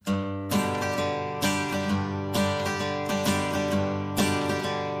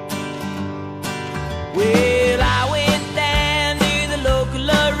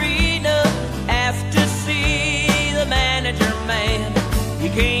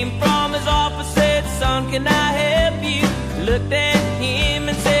came from his office, said, son, can I help you? Looked at him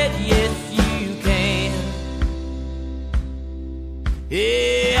and said, yes, you can.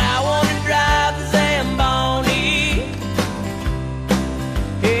 Yeah, I want to drive the Zamboni.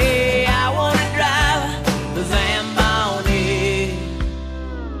 Hey, I want to drive the Zamboni.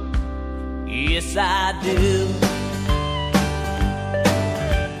 Yes, I do.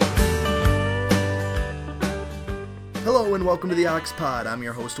 Hello and welcome to the Ox Pod. I'm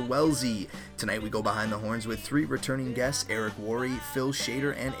your host, Wellsy. Tonight we go behind the horns with three returning guests, Eric Worre, Phil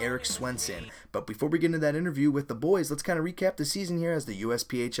Shader, and Eric Swenson. But before we get into that interview with the boys, let's kind of recap the season here as the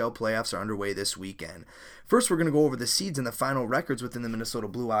USPHL playoffs are underway this weekend. First, we're going to go over the seeds and the final records within the Minnesota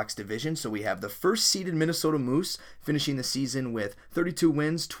Blue Ox division. So we have the first seeded Minnesota Moose finishing the season with 32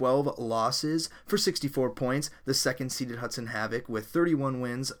 wins, 12 losses for 64 points. The second seeded Hudson Havoc with 31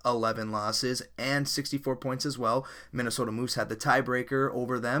 wins, 11 losses, and 64 points as well. Minnesota Moose had the tiebreaker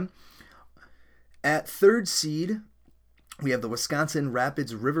over them. At third seed, we have the Wisconsin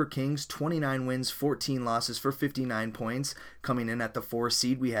Rapids River Kings, 29 wins, 14 losses for 59 points. Coming in at the 4th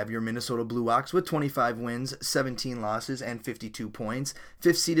seed, we have your Minnesota Blue Ox with 25 wins, 17 losses, and 52 points.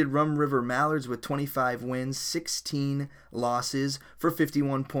 5th seeded Rum River Mallards with 25 wins, 16 losses for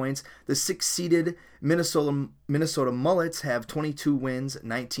 51 points. The 6th seeded Minnesota Mullets have 22 wins,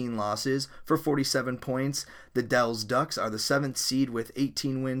 19 losses for 47 points. The Dells Ducks are the 7th seed with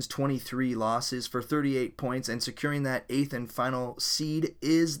 18 wins, 23 losses for 38 points. And securing that 8th and final seed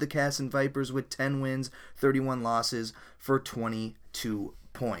is the Casson Vipers with 10 wins, 31 losses for 22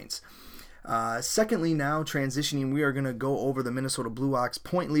 points. Secondly, now transitioning, we are going to go over the Minnesota Blue Ox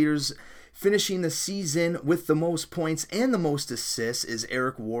point leaders. Finishing the season with the most points and the most assists is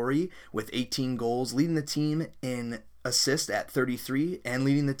Eric Worre with 18 goals, leading the team in assists at 33 and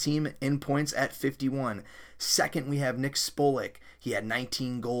leading the team in points at 51. Second, we have Nick Spolec. He had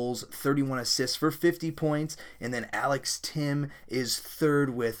 19 goals, 31 assists for 50 points. And then Timm is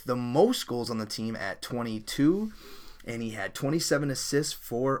third with the most goals on the team at 22. And he had 27 assists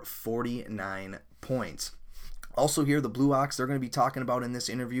for 49 points. Also here, the Blue Ox, they're going to be talking about in this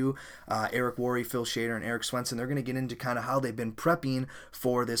interview, Eric Worre, Phil Shader, and Eric Swenson. They're going to get into kind of how they've been prepping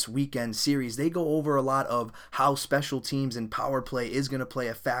for this weekend series. They go over a lot of how special teams and power play is going to play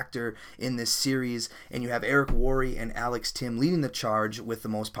a factor in this series. And you have Eric Worre and Timm leading the charge with the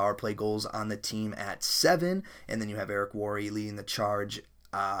most power play goals on the team at 7. And then you have Eric Worre leading the charge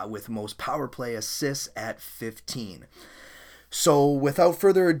with most power play assists at 15. So without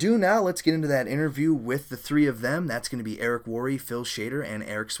further ado now, let's get into that interview with the three of them. That's going to be Eric Worre, Phil Shader, and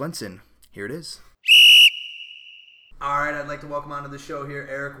Eric Swenson. Here it is. All right, I'd like to welcome onto the show here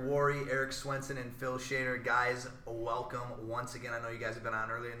Eric Worre, Eric Swenson, and Phil Shader. Guys, welcome once again. I know you guys have been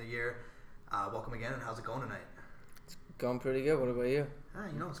on earlier in the year. Welcome again, and how's it going tonight? It's going pretty good. What about you?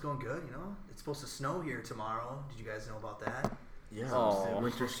 It's going good. It's supposed to snow here tomorrow. Did you guys know about that? Yeah, Oh,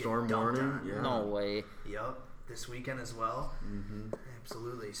 winter storm warning. Yeah. No way. Yep. This weekend as well. Mm-hmm.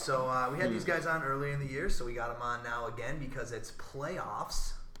 Absolutely. So we had these guys on earlier in the year, so we got them on now again because it's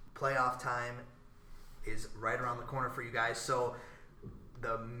playoffs. Playoff time is right around the corner for you guys. So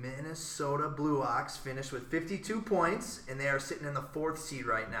the Minnesota Blue Ox finished with 52 points, and they are sitting in the 4th seed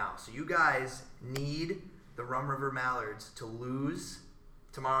right now. So you guys need the Rum River Mallards to lose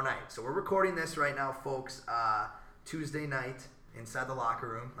tomorrow night. So we're recording this right now, folks, Tuesday night inside the locker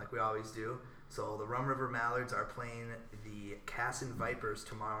room like we always do. So the Rum River Mallards are playing the Casson Vipers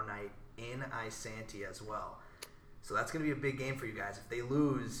tomorrow night in Isanti as well. So that's going to be a big game for you guys. If they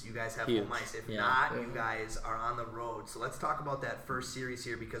lose, you guys have home ice. If not, you guys are on the road. So let's talk about that first series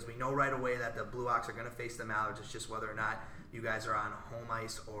here because we know right away that the Blue Ox are going to face the Mallards. It's just whether or not you guys are on home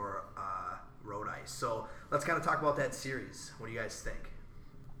ice or road ice. So let's kind of talk about that series. What do you guys think?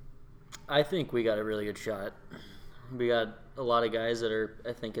 I think we got a really good shot. We got a lot of guys that are,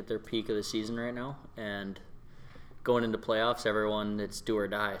 I think, at their peak of the season right now. And going into playoffs, everyone, it's do or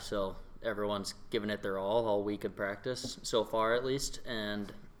die. So everyone's giving it their all week of practice, so far at least.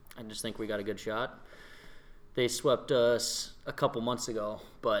 And I just think we got a good shot. They swept us a couple months ago,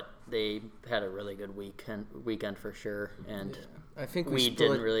 but they had a really good weekend for sure. And I think we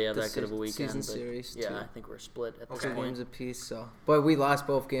didn't really have that good of a weekend. Season series yeah, too. I think we're split at this 2 point. games apiece. So, but we lost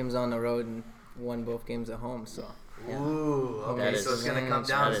both games on the road and won both games at home. So. Yeah. Ooh, okay, so it's going to come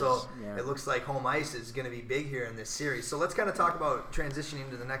down. So yeah. It looks like home ice is going to be big here in this series. So let's kind of talk about transitioning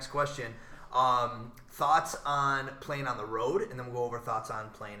to the next question. Thoughts on playing on the road, and then we'll go over thoughts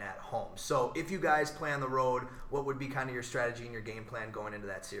on playing at home. So if you guys play on the road, what would be kind of your strategy and your game plan going into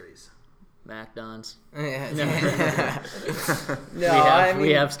that series? MacDon's. Yeah.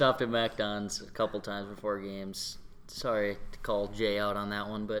 We have stopped at MacDon's a couple times before games. sorry to call Jay out on that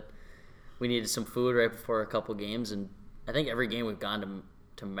one, but we needed some food right before a couple games, and I think every game we've gone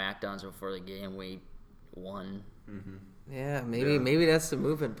to MacDonald's before the game, we won. Mm-hmm. Yeah, maybe that's the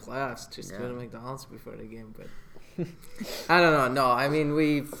move in playoffs. Just go to McDonald's before the game, but I don't know. No, I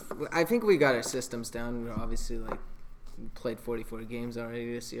mean I think we got our systems down. We're obviously we played 44 games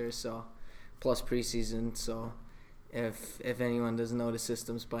already this year, so plus preseason. So if anyone doesn't know the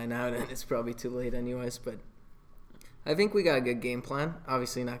systems by now, then it's probably too late anyways. But I think we got a good game plan.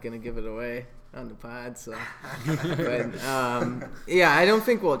 Obviously, not going to give it away on the pod. So, but I don't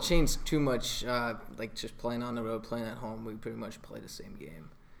think we'll change too much. Just playing on the road, playing at home, we pretty much play the same game.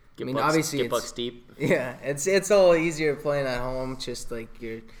 Obviously, bucks deep. Yeah, it's a little easier playing at home. Just like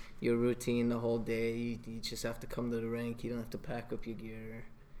your routine the whole day. You just have to come to the rink. You don't have to pack up your gear.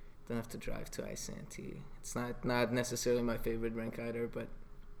 Don't have to drive to Isanti. It's not necessarily my favorite rink either, but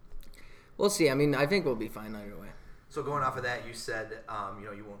we'll see. I mean, I think we'll be fine either way. So going off of that, you said,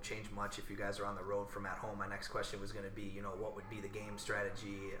 you won't change much if you guys are on the road from at home. My next question was going to be, what would be the game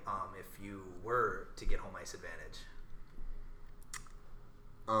strategy if you were to get home ice advantage?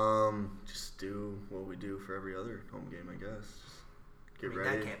 Just do what we do for every other home game, I guess. Get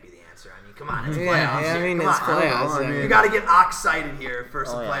ready. That can't be the answer. I mean, come on, it's playoffs. Yeah, I mean, it's playoffs. You got to get excited here for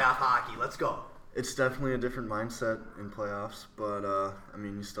some playoff hockey. Let's go. It's definitely a different mindset in playoffs, but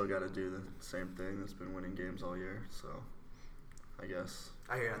you still got to do the same thing that's been winning games all year. So, I guess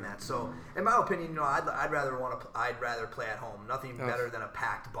I hear you on that. So, in my opinion, I'd rather play at home. Nothing better than a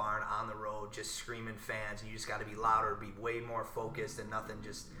packed barn on the road, just screaming fans, and you just got to be louder, be way more focused, and nothing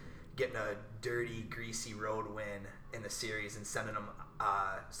just getting a dirty, greasy road win in the series and sending them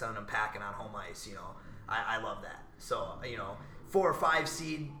packing on home ice. I love that. So, 4 or 5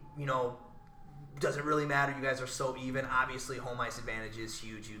 seed, doesn't really matter. You guys are so even. Obviously, home ice advantage is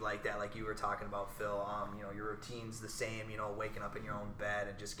huge. You like that, like you were talking about, Phil. Your routine's the same. Waking up in your own bed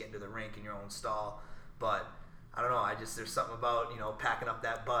and just getting to the rink in your own stall. But I don't know. There's something about packing up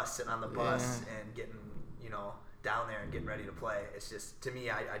that bus, sitting on the bus, and getting down there and getting ready to play. It's just, to me,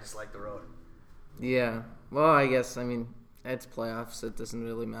 I just like the road. Yeah. Well, I guess it's playoffs. It doesn't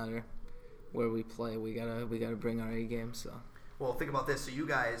really matter where we play. We gotta bring our A game. So. Well, think about this. So you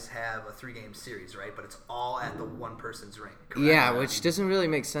guys have a 3-game series, right? But it's all at the one person's rink. Correct? Yeah, which doesn't really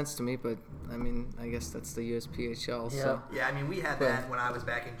make sense to me. But I guess that's the USPHL. Yeah. So. Yeah, we had that when I was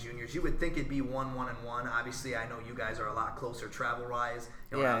back in juniors. You would think it'd be 1-1-1. Obviously, I know you guys are a lot closer travel-wise.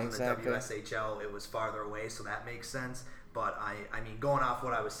 When I was in the WSHL, it was farther away, so that makes sense. But going off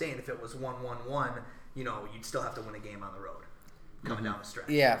what I was saying, if it was 1-1-1, you'd still have to win a game on the road coming down the stretch.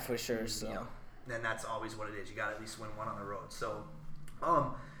 Yeah, for sure. So. Then that's always what it is. You got to at least win one on the road. So,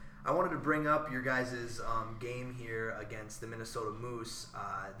 I wanted to bring up your guys' game here against the Minnesota Moose.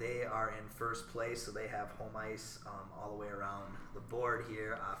 They are in first place, so they have home ice all the way around the board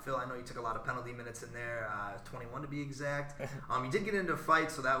here. Phil, I know you took a lot of penalty minutes in there, 21 to be exact. You did get into a fight,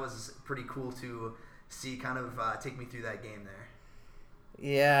 so that was pretty cool to see. Kind of take me through that game there.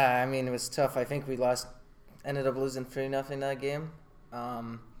 Yeah, it was tough. I think we ended up losing 3-0 that game.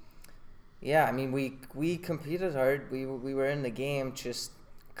 Yeah, we competed hard. We were in the game. Just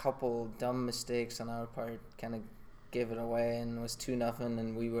a couple dumb mistakes on our part kind of gave it away, and it was 2-0.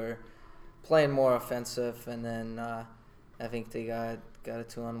 And we were playing more offensive. And then I think they got a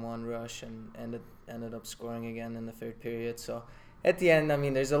 2-on-1 rush and ended up scoring again in the third period. So at the end,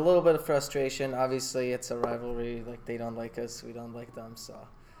 there's a little bit of frustration. Obviously, it's a rivalry. Like, they don't like us, we don't like them. So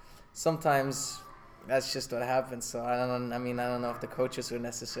sometimes that's just what happens. So I don't know if the coaches were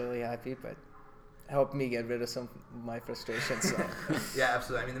necessarily happy, but helped me get rid of some of my frustration. So yeah,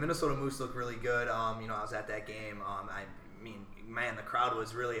 absolutely. The Minnesota Moose looked really good. I was at that game. The crowd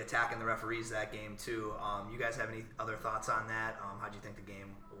was really attacking the referees that game too. You guys have any other thoughts on that? How'd you think the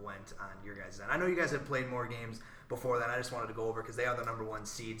game went on your guys' end? I know you guys have played more games before that. I just wanted to go over because they are the number 1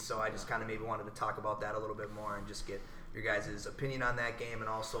 seed. So I just kind of maybe wanted to talk about that a little bit more and just get your guys' opinion on that game, and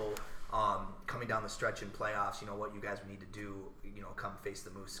also coming down the stretch in playoffs, what you guys would need to do, come face the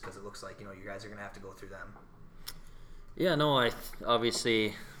Moose, because it looks like, you guys are going to have to go through them. Yeah, no,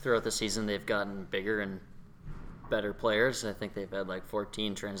 obviously throughout the season they've gotten bigger and better players. I think they've had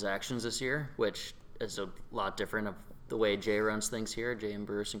 14 transactions this year, which is a lot different of the way Jay runs things here, Jay and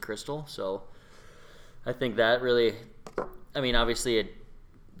Bruce and Crystal. So I think that really, obviously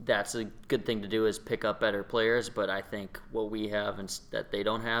that's a good thing to do, is pick up better players, but I think what we have and that they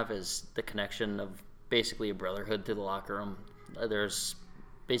don't have is the connection of basically a brotherhood to the locker room. There's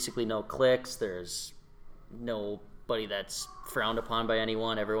basically no cliques. There's nobody that's frowned upon by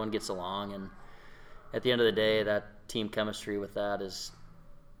anyone. Everyone gets along, and at the end of the day, that team chemistry with that is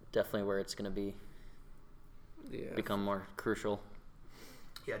definitely where it's going to be. become more crucial.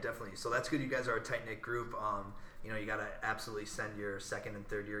 Yeah, definitely. So that's good. You guys are a tight-knit group. You got to absolutely send your second and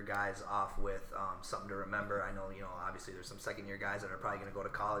third year guys off with something to remember. I know, obviously there's some second year guys that are probably going to go to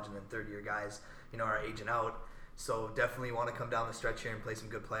college, and then third year guys, are aging out. So definitely want to come down the stretch here and play some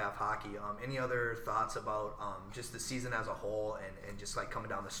good playoff hockey. Any other thoughts about just the season as a whole and just like coming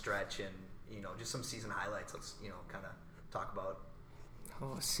down the stretch and, just some season highlights? Let's, kind of talk about.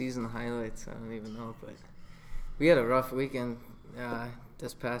 Oh, season highlights. I don't even know, but we had a rough weekend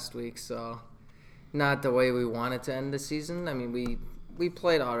this past week, so not the way we wanted to end the season. I mean, we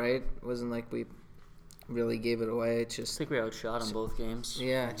played all right. It wasn't like we really gave it away. It's just, I think we outshot in both games.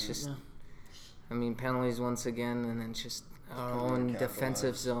 Yeah, it's just, I mean, penalties once again, and then just our own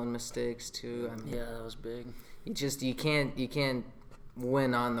defensive zone mistakes too. I mean, yeah, that was big. You can't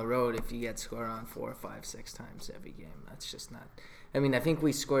win on the road if you get scored on 4, 5, 6 times every game. That's just not. I mean, I think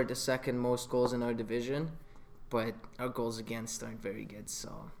we scored the second most goals in our division, but our goals against aren't very good.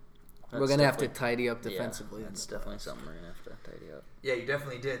 So we're gonna have to tidy up defensively. Yeah, that's definitely something we're gonna have to tidy up. Yeah, you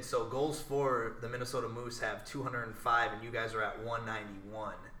definitely did. So goals for the Minnesota Moose have 205, and you guys are at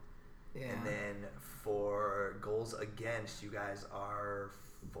 191. Yeah. And then for goals against, you guys are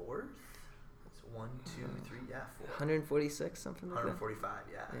fourth. It's 1, 2, 3, fourth. 146, something like 145,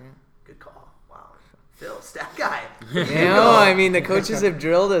 that. yeah. Good call. Wow. Phil, stat guy. I mean, the coaches have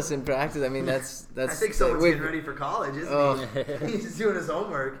drilled us in practice. I mean, that's. I think someone's getting ready for college, isn't he? He's doing his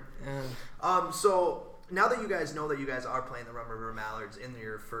homework. So now that you guys know that you guys are playing the Rum River Mallards in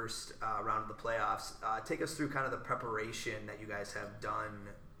your first round of the playoffs, take us through kind of the preparation that you guys have done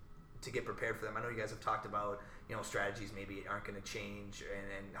to get prepared for them. I know you guys have talked about, strategies maybe aren't going to change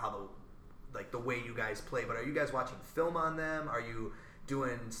and how the way you guys play, but are you guys watching film on them? Are you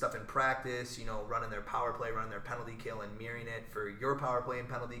doing stuff in practice, running their power play, running their penalty kill and mirroring it for your power play and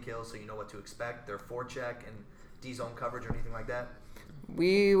penalty kill so you know what to expect, their forecheck and D-zone coverage or anything like that?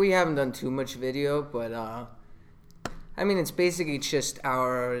 We haven't done too much video, but I mean, it's basically just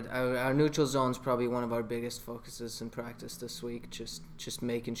our neutral zone's probably one of our biggest focuses in practice this week. Just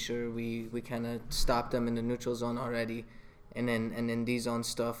making sure we kind of stop them in the neutral zone already, and then D-zone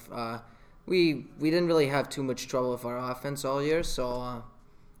stuff. We didn't really have too much trouble with our offense all year, so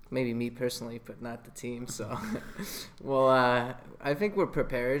maybe me personally, but not the team. So, well, I think we're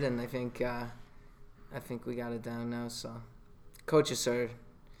prepared, and I think we got it down now. So, coaches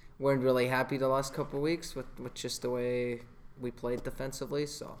weren't really happy the last couple of weeks with just the way we played defensively.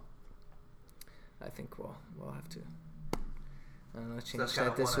 So, I think we'll have to. I don't know, change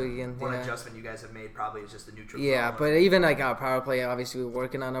that this weekend. One adjustment you guys have made probably is just the neutral. Yeah, but even like our power play, obviously we're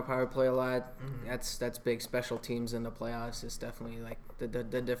working on our power play a lot. Mm-hmm. That's big. Special teams in the playoffs is definitely like the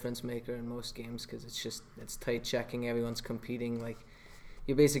difference maker in most games because it's tight checking. Everyone's competing. Like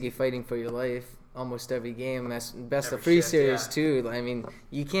you're basically fighting for your life almost every game. That's best of 3 series too. I mean,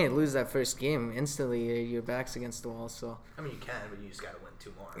 you can't lose that first game instantly. Your back's against the wall. So I mean, you can, but you just got to win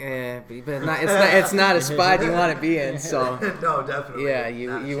 2 more. Yeah, but it's not a spot you want to be in. So no, definitely. Yeah,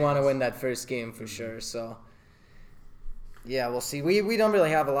 you want to win that first game for sure. So yeah, we'll see. We don't really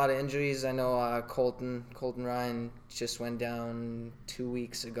have a lot of injuries. I know Colton Ryan just went down 2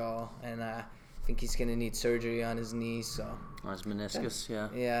 weeks ago, and I think he's gonna need surgery on his knee. So on his meniscus,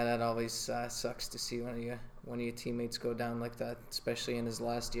 yeah, that always sucks to see one of your teammates go down like that, especially in his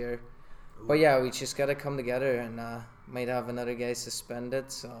last year. Ooh. But yeah, we just gotta come together and might have another guy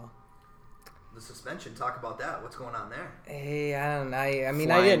suspended. So the suspension, talk about that. What's going on there? Hey, I don't know.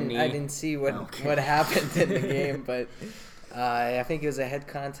 I didn't see what happened in the game, but I think it was a head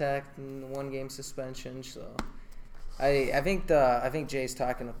contact and 1 game suspension. So I think Jay's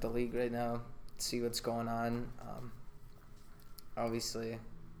talking with the league right now to see what's going on. Obviously,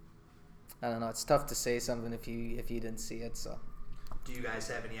 I don't know. It's tough to say something if you didn't see it. So, do you guys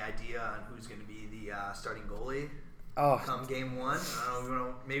have any idea on who's going to be the starting goalie? Come game 1. I don't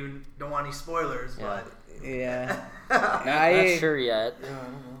know. Maybe don't want any spoilers, but yeah, not sure yet.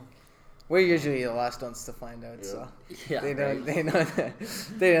 We're usually the last ones to find out, so they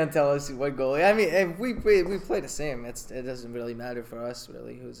don't tell us what goalie. I mean, we play the same. It doesn't really matter for us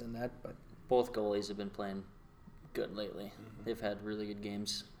really who's in that, but both goalies have been playing good lately. Mm-hmm. They've had really good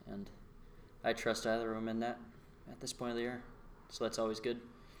games, and I trust either of them in that at this point of the year. So that's always good.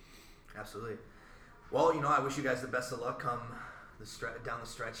 Absolutely. Well, I wish you guys the best of luck come down the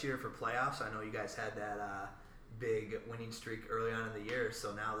stretch here for playoffs. I know you guys had that big winning streak early on in the year,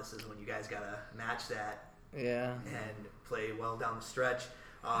 so now this is when you guys got to match that and play well down the stretch.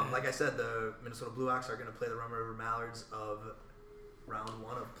 Like I said, the Minnesota Blue Hawks are going to play the Rum River Mallards of round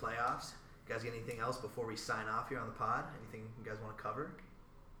 1 of playoffs. You guys got anything else before we sign off here on the pod? Anything you guys want to cover?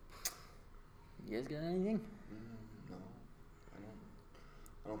 You guys got anything? No,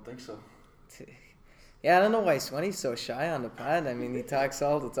 I don't think so. Yeah, I don't know why Swenny's so shy on the pod. I mean, he talks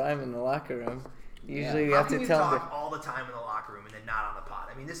all the time in the locker room. Usually we How have can to you tell him. talk all the time in the locker room and then not on the pod?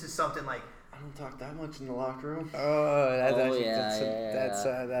 I mean, this is something like. I don't talk that much in the locker room. That's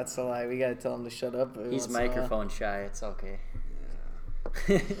a lie. We gotta tell him to shut up. He's microphone shy. It's okay.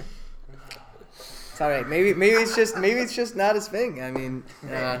 It's all right. Maybe it's just not his thing. I mean,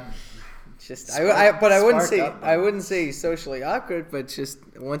 I wouldn't say he's socially awkward, but just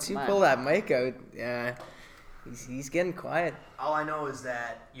once you pull that mic out, he's getting quiet. All I know is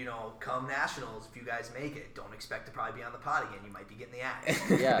that, come nationals, if you guys make it, don't expect to probably be on the pod again. You might be getting the axe.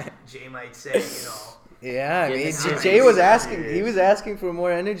 Yeah. Jay might say, Yeah, I mean, Jay was asking. He was asking for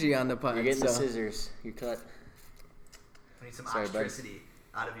more energy on the pod. You're getting the scissors. You cut. We need some oxtricity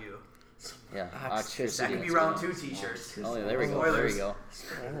out of you. Yeah, Oxtricity. That could be round 2 t-shirts. Oh, there we go. There we go.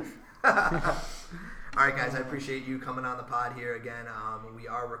 All right, guys, I appreciate you coming on the pod here again. We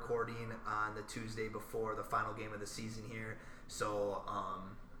are recording on the Tuesday before the final game of the season here, so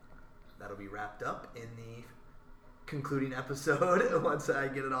that'll be wrapped up in the concluding episode once I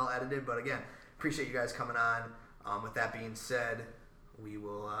get it all edited. But again, appreciate you guys coming on. With that being said, we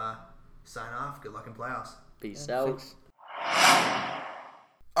will sign off. Good luck in playoffs. Peace out. Thanks.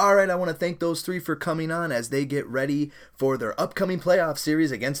 All right, I want to thank those 3 for coming on as they get ready for their upcoming playoff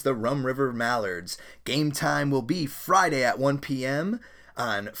series against the Rum River Mallards. Game time will be Friday at 1 p.m.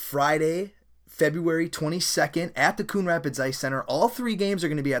 on Friday, February 22nd at the Coon Rapids Ice Center. All 3 games are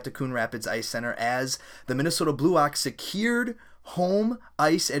going to be at the Coon Rapids Ice Center as the Minnesota Blue Ox secured home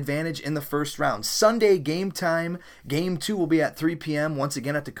ice advantage in the first round. Sunday game time, game 2 will be at 3 p.m. once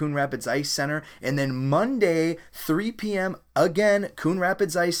again at the Coon Rapids Ice Center, and then Monday 3 p.m. again Coon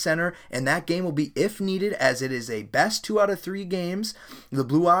Rapids Ice Center, and that game will be if needed as it is a best 2 out of 3 games. The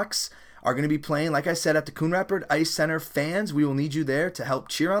Blue Ox are going to be playing, like I said, at the Coon Rapids Ice Center. Fans, we will need you there to help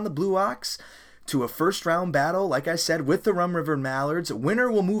cheer on the Blue Ox to a first-round battle, like I said, with the Rum River Mallards.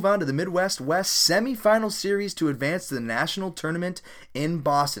 Winner will move on to the Midwest West semifinal series to advance to the national tournament in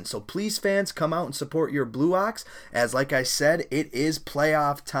Boston. So please, fans, come out and support your Blue Ox, as like I said, it is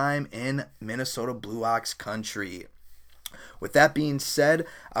playoff time in Minnesota Blue Ox country. With that being said,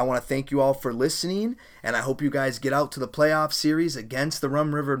 I want to thank you all for listening, and I hope you guys get out to the playoff series against the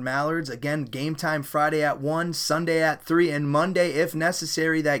Rum River Mallards. Again, game time Friday at 1, Sunday at 3, and Monday, if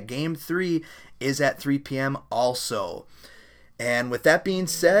necessary, that game 3 is at 3 p.m. also. And with that being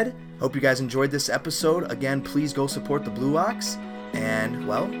said, hope you guys enjoyed this episode. Again, please go support the Blue Ox, and,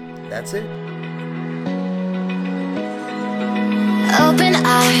 well, that's it. Open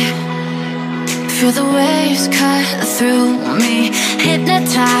eye. Feel the waves cut through me,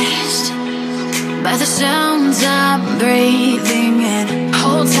 hypnotized by the sounds I'm breathing in.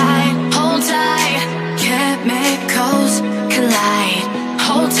 Hold tight, chemicals collide.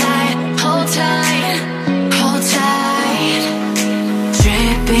 Hold tight, hold tight, hold tight.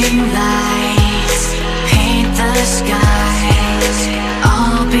 Dripping lights paint the sky.